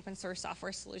free and open source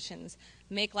software solutions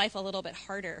make life a little bit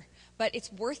harder, but it's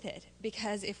worth it,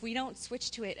 because if we don't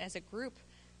switch to it as a group,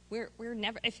 we're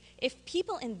never, if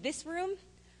people in this room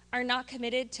are not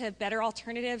committed to better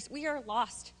alternatives, we are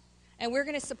lost. And we're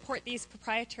going to support these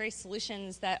proprietary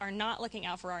solutions that are not looking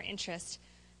out for our interest,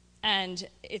 and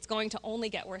it's going to only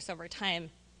get worse over time.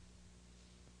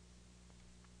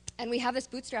 And we have this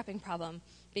bootstrapping problem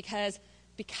because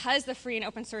the free and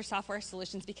open source software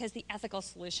solutions, because the ethical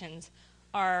solutions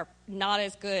are not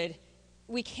as good,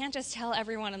 we can't just tell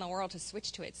everyone in the world to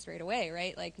switch to it straight away,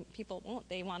 right? Like, people won't.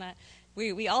 They want to.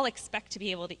 We all expect to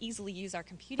be able to easily use our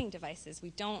computing devices. We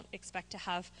don't expect to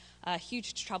have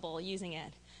huge trouble using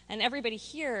it. And everybody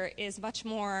here is much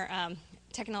more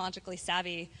technologically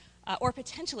savvy, or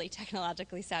potentially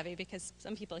technologically savvy, because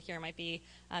some people here might be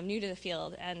new to the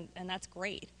field, and that's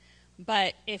great.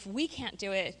 But if we can't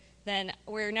do it, then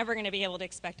we're never going to be able to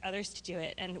expect others to do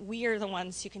it. And we are the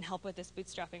ones who can help with this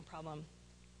bootstrapping problem.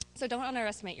 So don't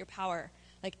underestimate your power.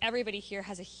 Like, everybody here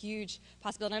has a huge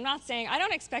possibility. I'm not saying, I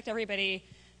don't expect everybody,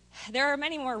 there are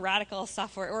many more radical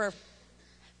software, or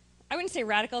I wouldn't say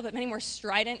radical, but many more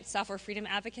strident software freedom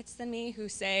advocates than me who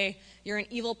say you're an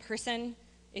evil person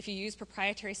if you use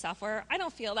proprietary software. I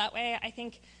don't feel that way. I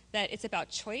think that it's about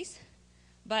choice,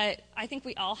 but I think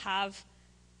we all have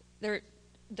the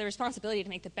responsibility to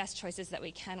make the best choices that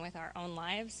we can with our own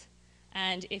lives.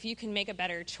 And if you can make a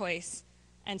better choice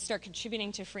and start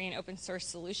contributing to free and open source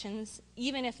solutions,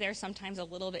 even if they're sometimes a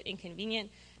little bit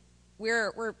inconvenient,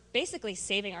 we're basically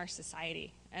saving our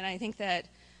society. And I think that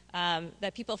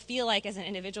that people feel like as an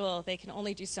individual they can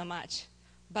only do so much,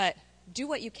 but do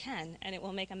what you can and it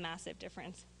will make a massive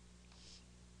difference.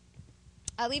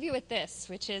 I'll leave you with this,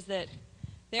 which is that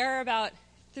there are about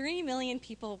 3 million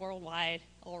people worldwide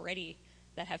already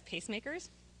that have pacemakers,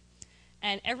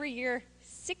 and every year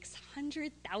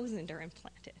 600,000 are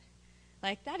implanted.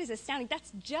 Like, that is astounding.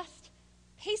 That's just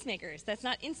pacemakers. That's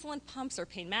not insulin pumps or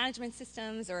pain management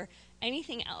systems or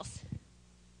anything else.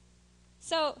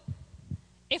 So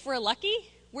if we're lucky,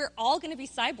 we're all going to be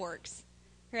cyborgs,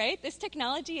 right? This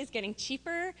technology is getting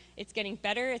cheaper, it's getting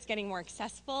better, it's getting more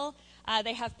accessible.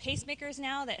 They have pacemakers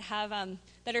now that have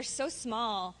that are so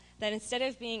small that instead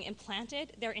of being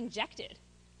implanted, they're injected.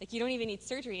 Like, you don't even need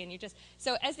surgery, and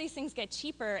so as these things get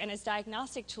cheaper and as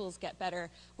diagnostic tools get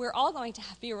better, we're all going to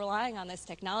be relying on this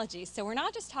technology. So we're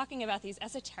not just talking about these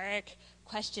esoteric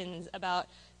questions about,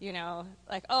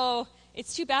 like, oh,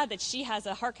 it's too bad that she has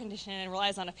a heart condition and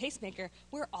relies on a pacemaker.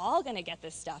 We're all going to get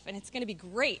this stuff, and it's going to be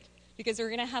great because we're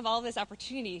going to have all this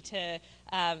opportunity to,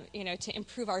 to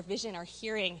improve our vision, our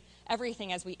hearing,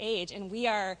 everything as we age. And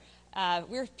we're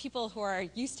people who are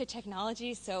used to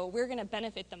technology, so we're going to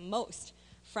benefit the most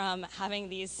from having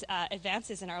these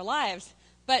advances in our lives.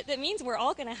 But that means we're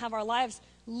all going to have our lives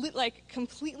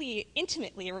completely,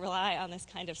 intimately rely on this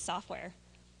kind of software.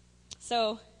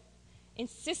 So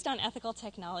insist on ethical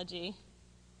technology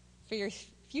for your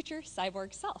future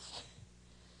cyborg self.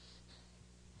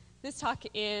 This talk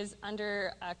is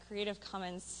under Creative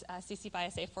Commons CC by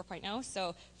SA 4.0,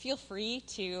 so feel free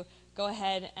to go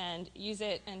ahead and use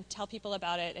it and tell people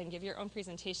about it and give your own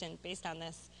presentation based on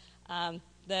this.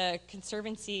 The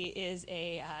Conservancy is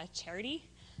a charity,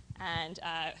 and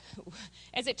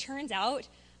as it turns out,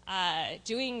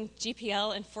 doing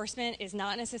GPL enforcement is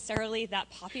not necessarily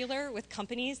that popular with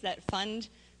companies that fund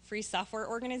free software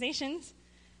organizations.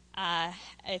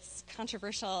 It's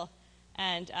controversial,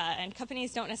 and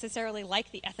companies don't necessarily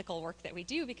like the ethical work that we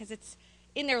do because it's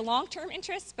in their long-term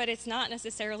interests, but it's not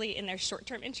necessarily in their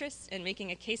short-term interests, and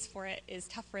making a case for it is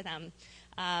tough for them.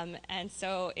 And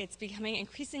so it's becoming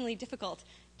increasingly difficult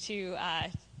to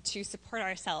support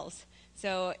ourselves.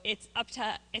 So it's up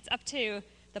to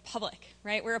the public,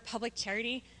 right? We're a public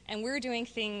charity, and we're doing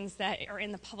things that are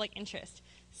in the public interest.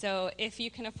 So if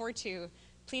you can afford to,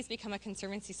 please become a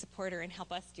Conservancy supporter and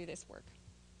help us do this work.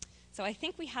 So I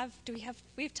think we have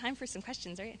time for some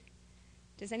questions, right?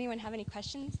 Does anyone have any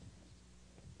questions?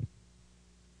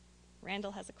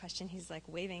 Randall has a question. He's like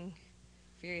waving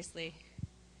furiously.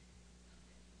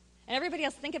 And everybody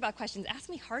else, think about questions. Ask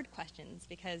me hard questions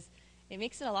because it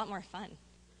makes it a lot more fun.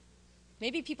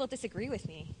 Maybe people disagree with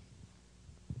me.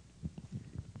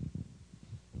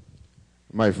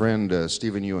 My friend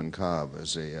Stephen Ewan Cobb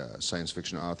is a science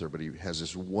fiction author, but he has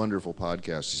this wonderful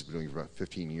podcast he's been doing for about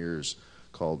 15 years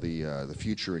called The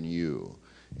Future in You.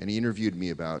 And he interviewed me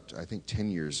about, I think, 10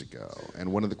 years ago.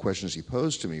 And one of the questions he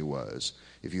posed to me was,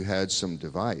 if you had some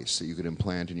device that you could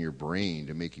implant in your brain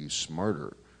to make you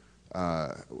smarter,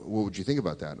 what would you think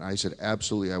about that? And I said,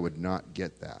 absolutely, I would not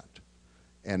get that.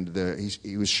 And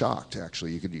he was shocked,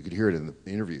 actually. You could hear it in the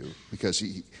interview, because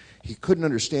he couldn't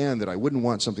understand that I wouldn't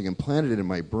want something implanted in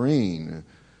my brain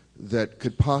that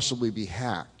could possibly be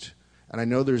hacked. And I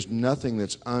know there's nothing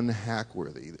that's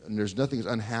unhack-worthy, and there's nothing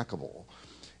that's unhackable.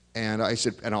 And I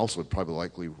said, and also it'd probably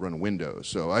likely run Windows,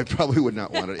 so I probably would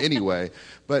not want it anyway.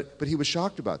 But he was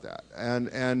shocked about that.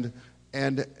 And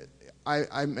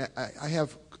I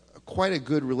have quite a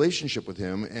good relationship with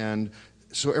him, and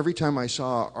so every time I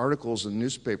saw articles in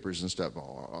newspapers and stuff,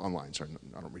 online, sorry,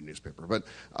 I don't read newspaper, but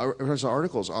I saw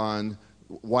articles on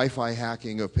Wi-Fi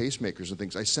hacking of pacemakers and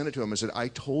things, I sent it to him and said, I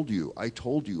told you.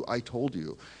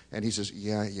 And he says,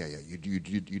 yeah, you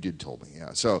did tell me,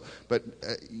 yeah. So, but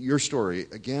your story,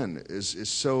 again, is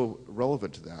so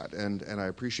relevant to that, and I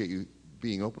appreciate you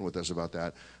being open with us about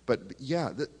that. But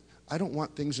yeah, I don't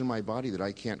want things in my body that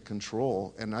I can't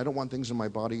control, and I don't want things in my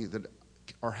body that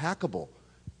are hackable.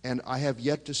 And I have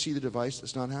yet to see the device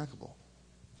that's not hackable.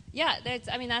 Yeah,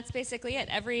 that's basically it.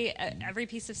 Every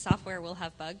piece of software will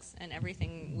have bugs, and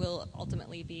everything will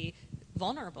ultimately be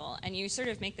vulnerable. And you sort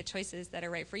of make the choices that are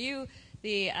right for you.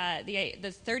 The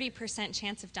 30%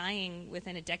 chance of dying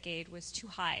within a decade was too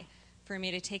high for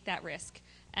me to take that risk.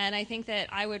 And I think that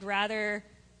I would rather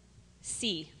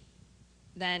see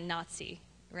than not see,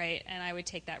 right? And I would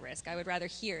take that risk. I would rather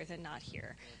hear than not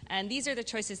hear. And these are the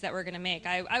choices that we're going to make.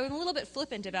 I'm a little bit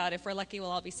flippant about if we're lucky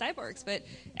we'll all be cyborgs, but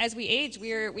as we age,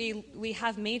 we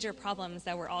have major problems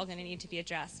that we're all going to need to be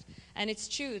addressed. And it's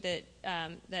true that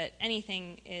that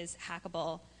anything is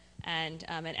hackable and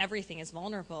everything is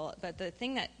vulnerable. But the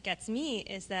thing that gets me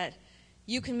is that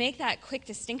you can make that quick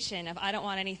distinction of I don't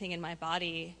want anything in my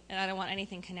body and I don't want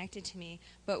anything connected to me.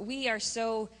 But we are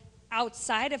so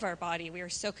outside of our body, we are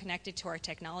so connected to our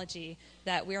technology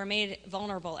that we are made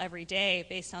vulnerable every day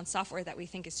based on software that we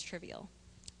think is trivial.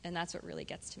 And that's what really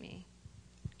gets to me.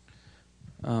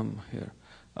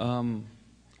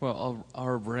 Well,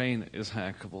 our brain is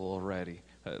hackable already.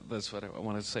 That's what I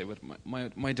wanted to say. But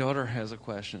my daughter has a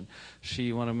question.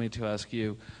 She wanted me to ask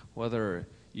you whether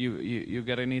you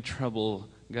get any trouble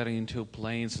getting into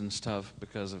planes and stuff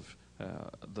because of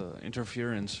the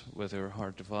interference with your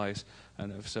hard device,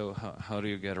 and if so, how do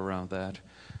you get around that?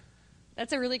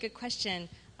 That's a really good question.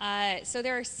 So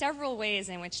there are several ways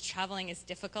in which traveling is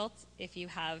difficult if you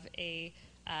have a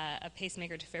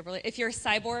pacemaker defibrillator. If you're a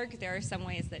cyborg, there are some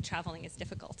ways that traveling is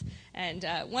difficult. And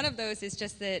one of those is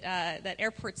just that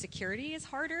airport security is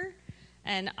harder.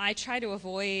 And I try to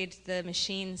avoid the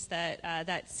machines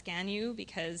that scan you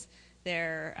because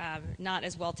they're not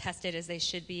as well tested as they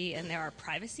should be, and there are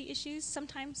privacy issues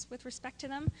sometimes with respect to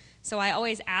them. So I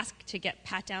always ask to get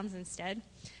pat-downs instead.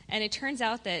 And it turns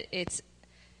out that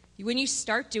when you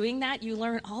start doing that, you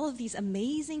learn all of these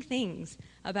amazing things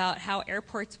about how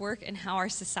airports work and how our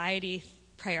society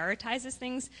prioritizes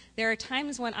things. There are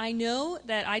times when I know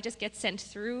that I just get sent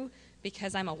through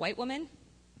because I'm a white woman.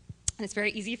 And it's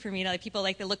very easy for me to, people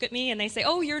like to look at me and they say,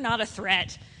 oh, you're not a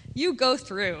threat. You go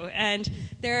through. And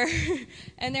there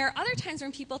are other times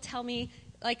when people tell me,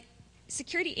 like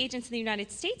security agents in the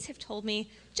United States have told me,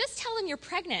 just tell them you're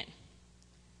pregnant.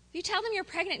 If you tell them you're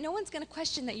pregnant, no one's going to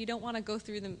question that you don't want to go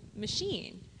through the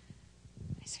machine.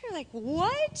 I sort of like,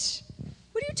 what?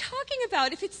 What are you talking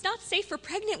about? If it's not safe for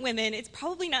pregnant women, it's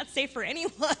probably not safe for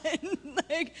anyone.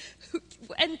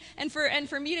 and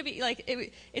for me to be like,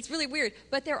 it's really weird.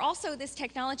 But this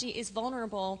technology is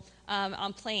vulnerable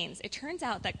on planes. It turns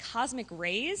out that cosmic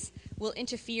rays will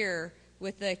interfere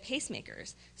with the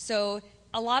pacemakers. So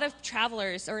a lot of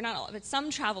travelers, or not all, but some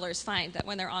travelers find that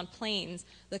when they're on planes,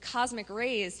 the cosmic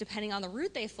rays, depending on the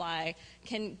route they fly,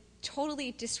 can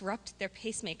totally disrupt their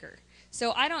pacemaker.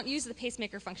 So I don't use the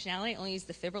pacemaker functionality, I only use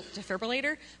the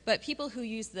defibrillator, but people who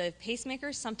use the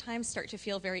pacemaker sometimes start to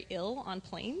feel very ill on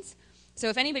planes. So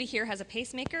if anybody here has a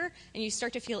pacemaker and you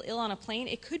start to feel ill on a plane,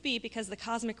 it could be because the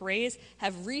cosmic rays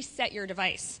have reset your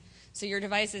device. So your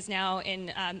device is now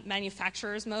in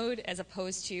manufacturer's mode as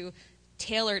opposed to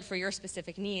tailored for your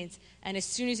specific needs. And as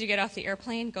soon as you get off the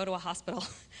airplane, go to a hospital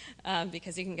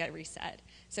because you can get reset.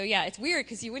 So yeah, it's weird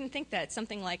because you wouldn't think that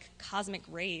something like cosmic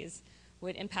rays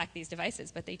would impact these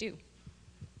devices, but they do.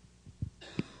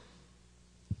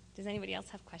 Does anybody else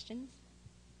have questions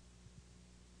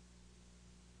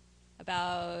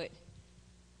about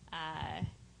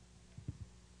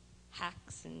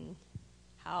hacks and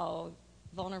how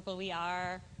vulnerable we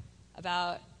are,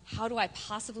 about how do I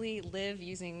possibly live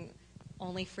using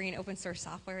only free and open source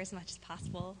software as much as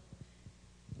possible?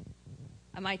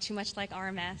 Am I too much like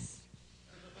RMS?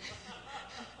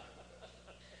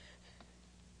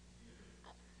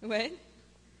 What?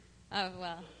 Oh,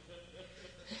 well.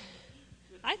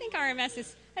 I think RMS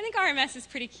is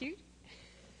pretty cute.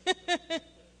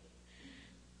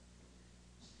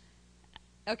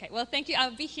 Okay, well, thank you.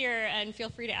 I'll be here, and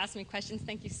feel free to ask me questions.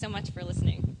 Thank you so much for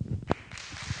listening.